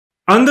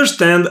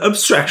Understand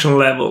abstraction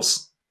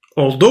levels.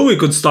 Although we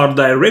could start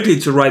directly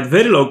to write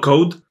Verilog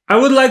code, I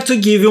would like to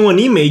give you an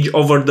image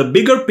over the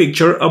bigger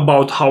picture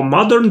about how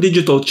modern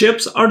digital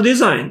chips are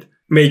designed.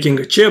 Making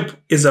a chip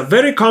is a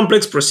very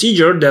complex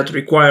procedure that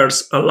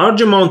requires a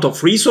large amount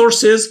of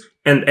resources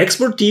and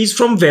expertise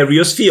from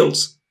various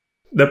fields.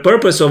 The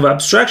purpose of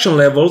abstraction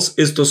levels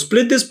is to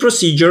split this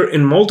procedure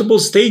in multiple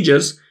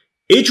stages,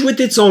 each with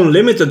its own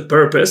limited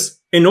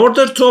purpose, in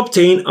order to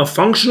obtain a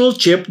functional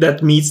chip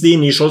that meets the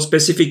initial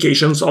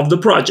specifications of the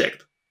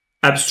project.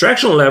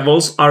 Abstraction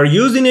levels are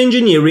used in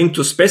engineering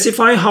to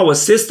specify how a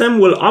system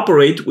will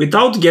operate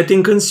without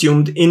getting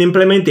consumed in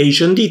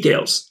implementation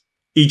details.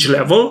 Each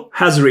level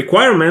has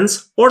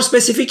requirements or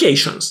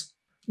specifications.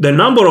 The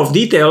number of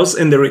details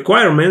in the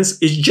requirements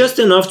is just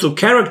enough to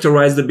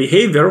characterize the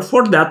behavior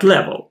for that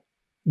level.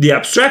 The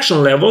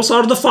abstraction levels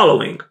are the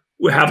following.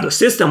 We have the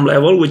system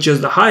level, which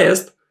is the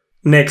highest.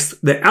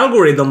 Next, the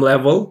algorithm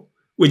level,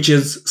 which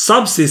is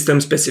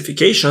subsystem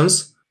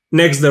specifications.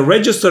 Next, the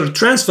register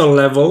transfer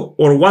level,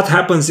 or what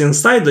happens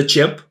inside the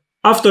chip.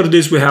 After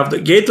this we have the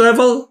gate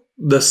level,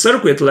 the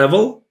circuit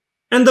level,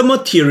 and the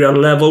material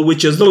level,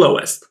 which is the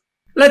lowest.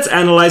 Let's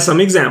analyze some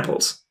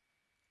examples.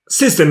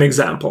 System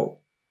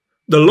example.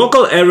 The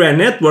local area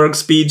network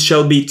speed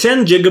shall be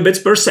 10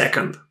 gigabits per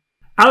second.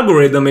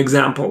 Algorithm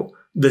example.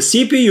 The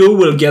CPU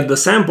will get the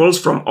samples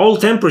from all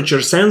temperature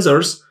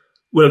sensors,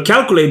 will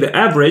calculate the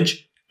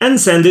average,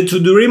 and send it to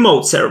the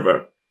remote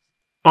server.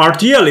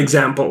 RTL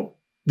example.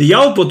 The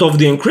output of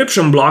the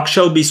encryption block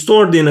shall be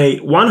stored in a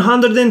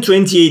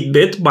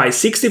 128-bit by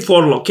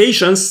 64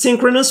 locations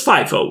synchronous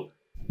FIFO.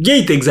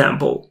 Gate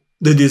example.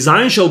 The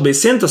design shall be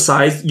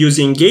synthesized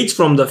using gates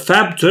from the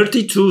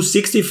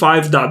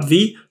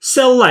FAB3265.v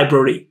cell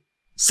library.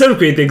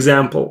 Circuit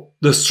example.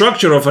 The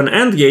structure of an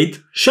AND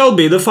gate shall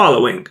be the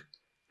following.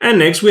 And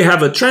next we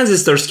have a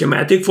transistor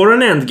schematic for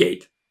an AND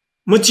gate.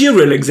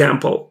 Material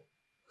example.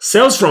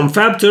 Cells from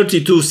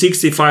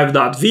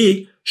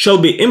FAB3265.v shall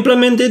be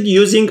implemented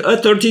using a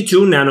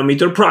 32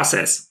 nanometer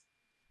process.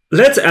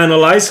 Let's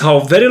analyze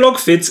how Verilog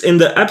fits in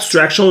the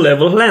abstraction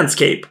level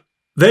landscape.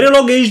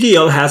 Verilog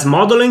HDL has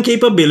modeling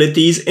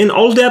capabilities in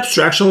all the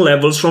abstraction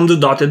levels from the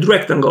dotted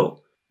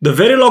rectangle. The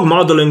Verilog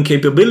modeling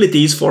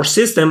capabilities for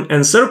system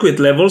and circuit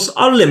levels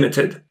are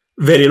limited.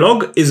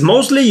 Verilog is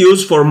mostly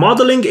used for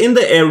modeling in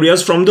the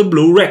areas from the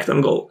blue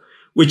rectangle,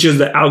 which is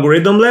the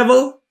algorithm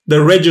level,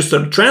 the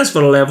register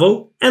transfer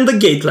level, and the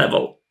gate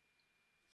level.